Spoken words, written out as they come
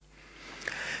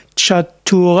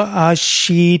chatur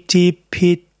ashiti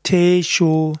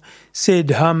pitteshu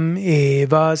siddham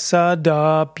eva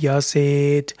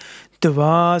sadapyaset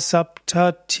dva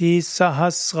saptati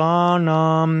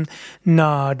sahasranam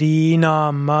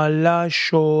nadinam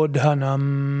malashodhanam.